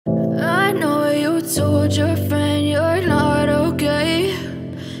told your friend you're not okay?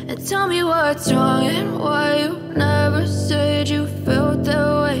 And tell me what's wrong and why you never said you felt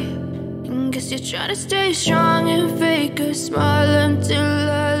that way. And guess you're trying to stay strong and fake a smile until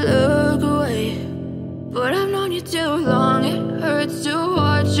I look away. But I've known you too long, it hurts to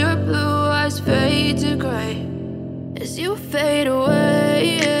watch your blue eyes fade to gray as you fade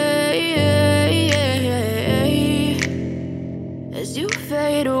away, as you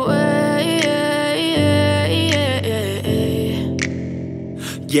fade away.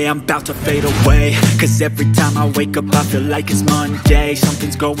 Yeah, I'm about to fade away, cause every time I wake up I feel like it's Monday.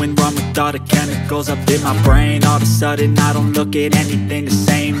 Something's going wrong with all the chemicals up in my brain. All of a sudden I don't look at anything the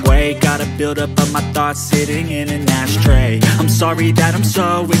same way. Got a buildup of my thoughts sitting in an ashtray. I'm sorry that I'm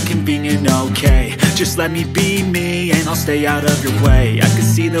so inconvenient, okay? Just let me be me and I'll stay out of your way. I can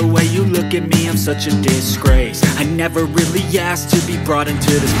see the way you look at me, I'm such a disgrace. I never really asked to be brought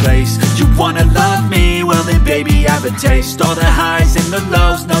into this place. You wanna love me? Well then baby, have a taste. All the highs and the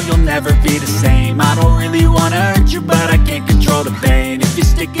lows, no, you'll never be the same. I don't really wanna hurt you, but I can't control the pain. If you're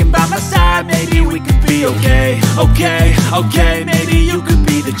sticking by my side, maybe we could be okay. Okay, maybe you could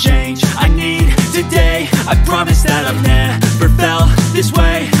be the change I need today. I promise that I've never felt this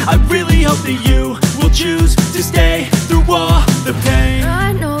way. I really hope that you will choose to stay through all the pain.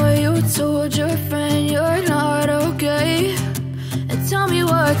 I know you told your friend you're not okay. And tell me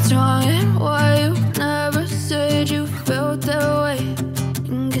what's wrong and why you never said you felt that way.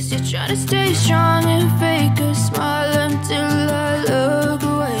 Guess you're trying to stay strong and fake a smile until I look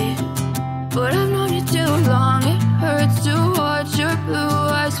away. But I've known you too long, it hurts to watch your blue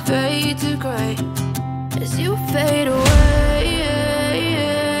eyes fade to gray as you fade away,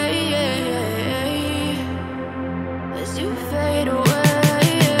 as you fade away,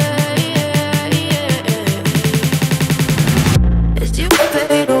 as you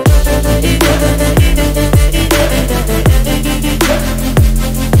fade away.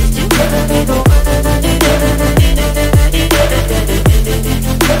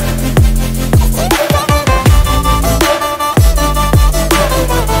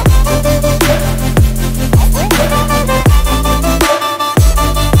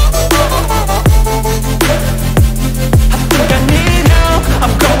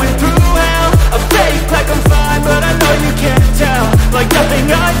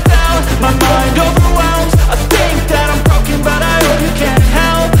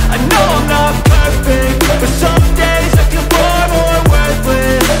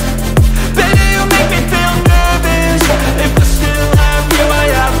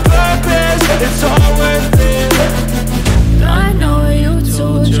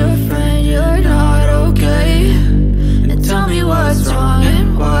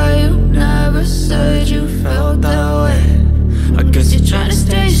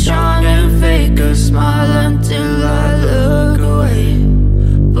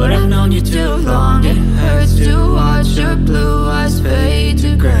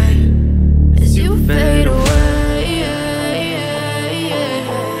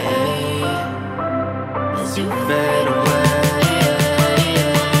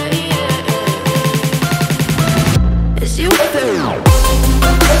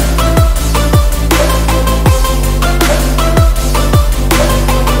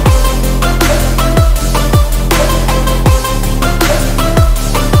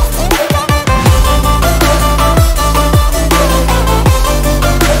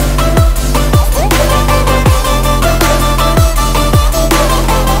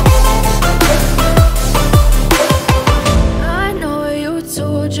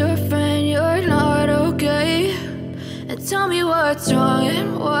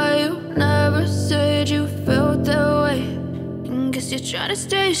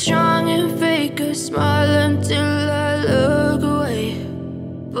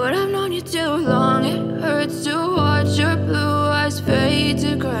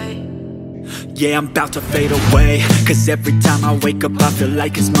 Yeah, I'm about to fade away, cause every time I wake up I feel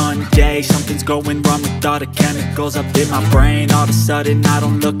like it's Monday. Something's going wrong with all the chemicals up in my brain. All of a sudden I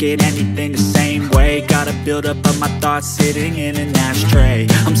don't look at anything the same way. Got a buildup of my thoughts sitting in an ashtray.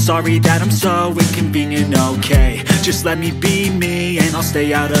 I'm sorry that I'm so inconvenient, okay? Just let me be me and I'll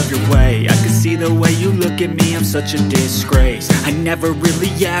stay out of your way. I can see the way you look at me, I'm such a disgrace. I never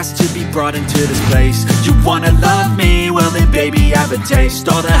really asked to be brought into this place. You wanna love me? Well then baby, have a taste.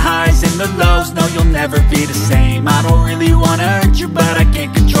 All the highs and the lows, no, you'll never be the same. I don't really wanna hurt you, but I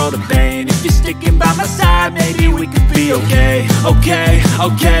can't control the pain. If you're sticking by my side, maybe we could be okay.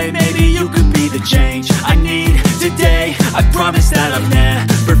 Okay, maybe you could be the change I need today. I promise that I've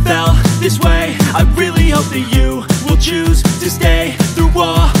never felt this way. I really hope that you will choose to stay through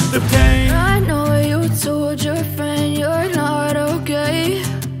all the pain. I know you told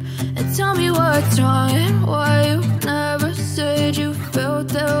wrong and why you never said you felt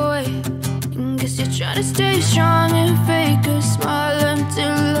that way. Guess you're trying to stay strong and fake a smile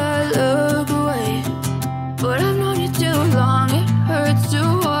until I look away. But I've known you too long, it hurts to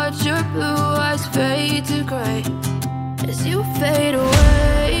watch your blue eyes fade to gray as you fade away.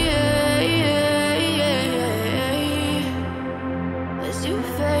 As you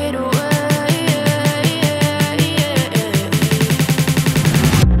fade away.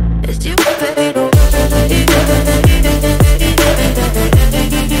 As you fade away.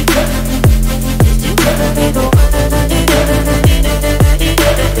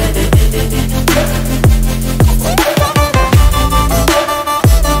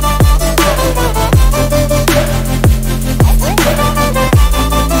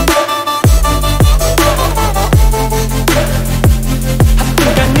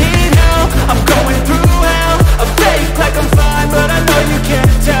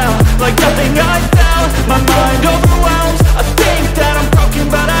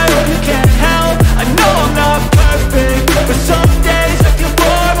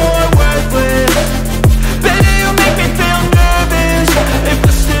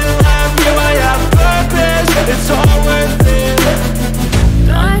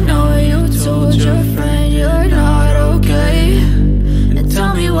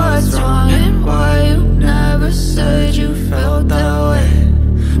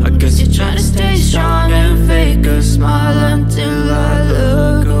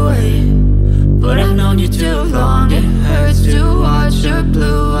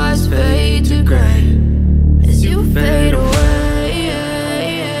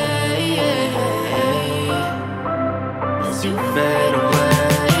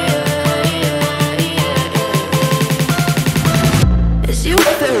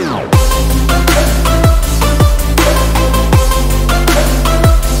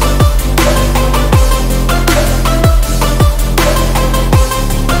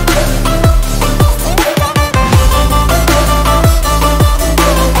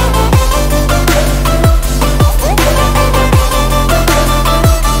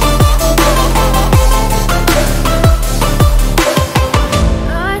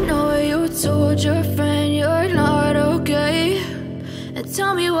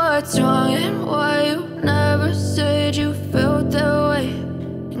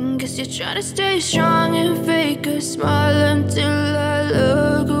 Try to stay strong and fake a smile until I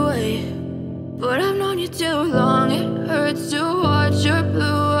look away. But I've known you too long, it hurts to watch your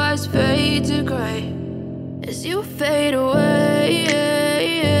blue eyes fade to gray as you fade away.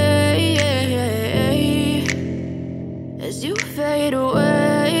 As you fade away.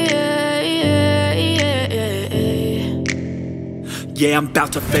 Yeah, I'm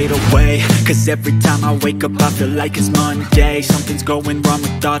about to fade away, cause every time I wake up I feel like it's Monday. Something's going wrong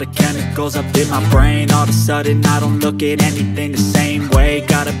with all the chemicals up in my brain. All of a sudden I don't look at anything the same way.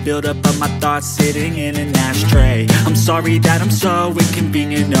 Gotta build up of my thoughts sitting in an ashtray. I'm sorry that I'm so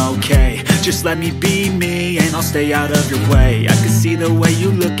inconvenient, okay. Just let me be me and I'll stay out of your way. I can see the way you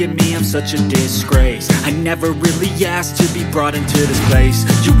look at me, I'm such a disgrace. I never really asked to be brought into this place.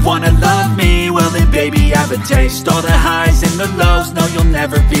 You wanna love me? Well then baby have a taste. All the highs and the lows, no, you'll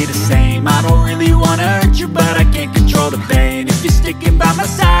never be the same. I don't really wanna hurt you, but I can't control the pain. If you're sticking by my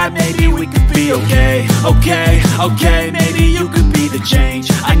side, maybe we could be okay. Okay, maybe you could be the change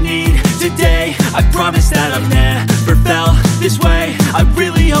I need today. I promise that I've never felt this way. I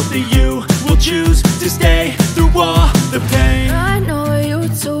really hope that you will choose to stay through all the pain. I know you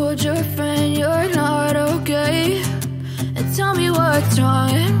told your friend you're not okay, and tell me what's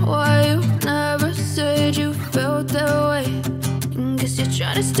wrong and why you never said you felt that way. Guess you're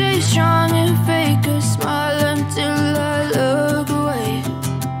trying to stay strong and fake a smile until I look away.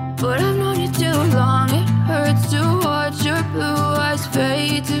 But I've known you too long, it hurts to watch your blue eyes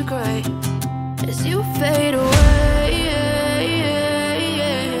fade to gray as you fade away.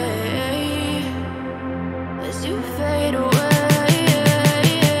 As you fade away.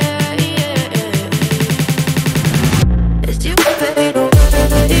 As you fade away.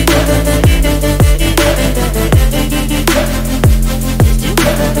 As you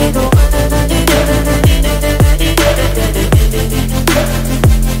fade away.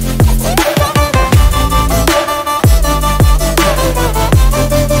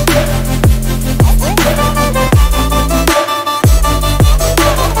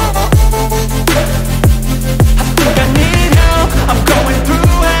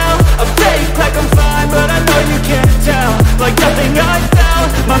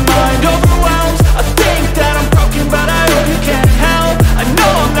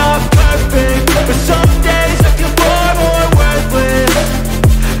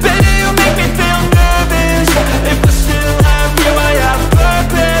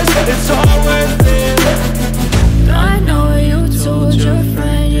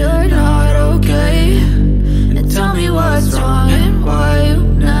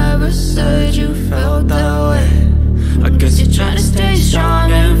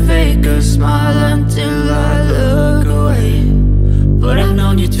 I've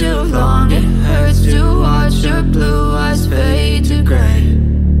known you too long. It hurts to watch your blue eyes fade to gray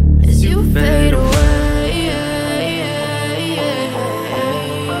as you fade away,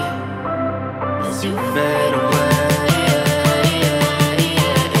 as you fade away,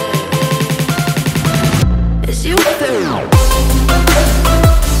 as you fade away.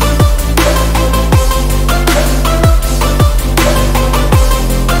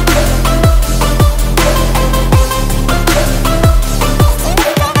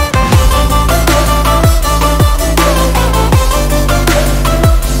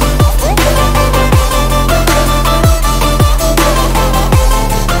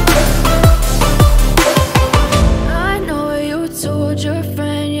 Your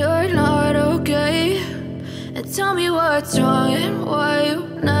friend you're not okay, and tell me what's wrong and why you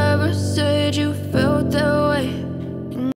never said you felt that way.